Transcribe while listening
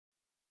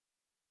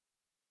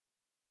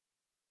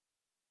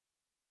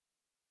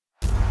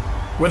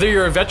Whether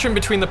you're a veteran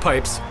between the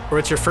pipes or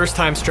it's your first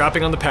time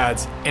strapping on the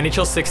pads,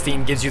 NHL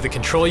 16 gives you the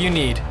control you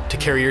need to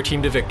carry your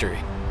team to victory.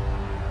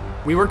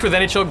 We worked with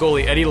NHL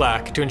goalie Eddie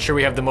Lack to ensure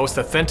we have the most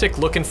authentic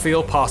look and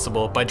feel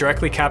possible by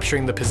directly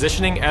capturing the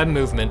positioning and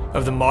movement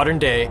of the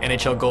modern-day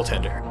NHL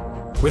goaltender.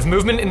 With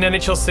movement in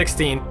NHL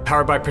 16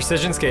 powered by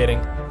precision skating,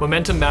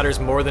 momentum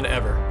matters more than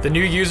ever. The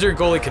new user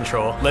goalie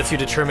control lets you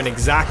determine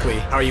exactly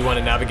how you want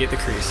to navigate the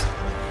crease.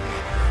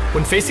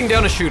 When facing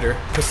down a shooter,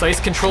 precise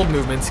controlled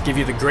movements give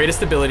you the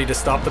greatest ability to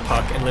stop the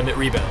puck and limit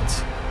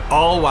rebounds,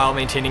 all while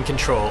maintaining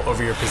control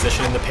over your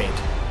position in the paint.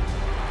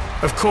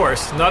 Of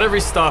course, not every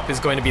stop is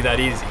going to be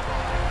that easy,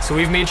 so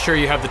we've made sure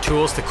you have the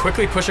tools to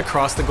quickly push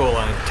across the goal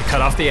line to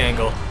cut off the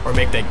angle or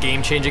make that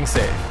game-changing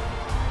save.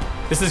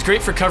 This is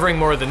great for covering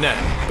more of the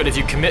net, but if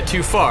you commit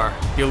too far,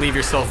 you'll leave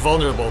yourself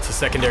vulnerable to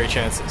secondary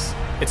chances.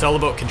 It's all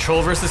about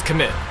control versus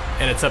commit,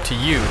 and it's up to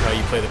you how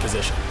you play the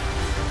position.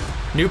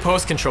 New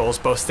post controls,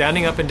 both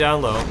standing up and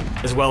down low,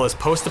 as well as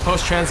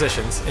post-to-post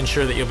transitions,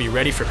 ensure that you'll be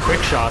ready for quick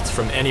shots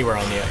from anywhere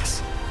on the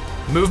ice.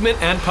 Movement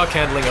and puck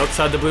handling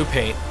outside the blue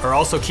paint are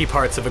also key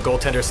parts of a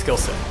goaltender's skill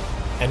set,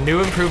 and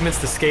new improvements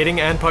to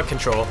skating and puck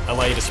control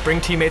allow you to spring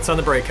teammates on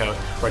the breakout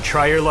or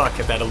try your luck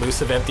at that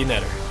elusive empty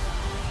netter.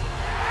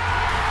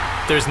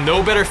 There's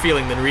no better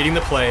feeling than reading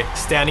the play,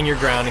 standing your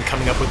ground, and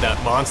coming up with that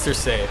monster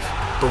save.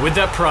 But with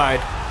that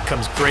pride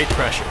comes great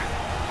pressure.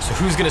 So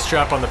who's going to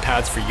strap on the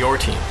pads for your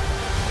team?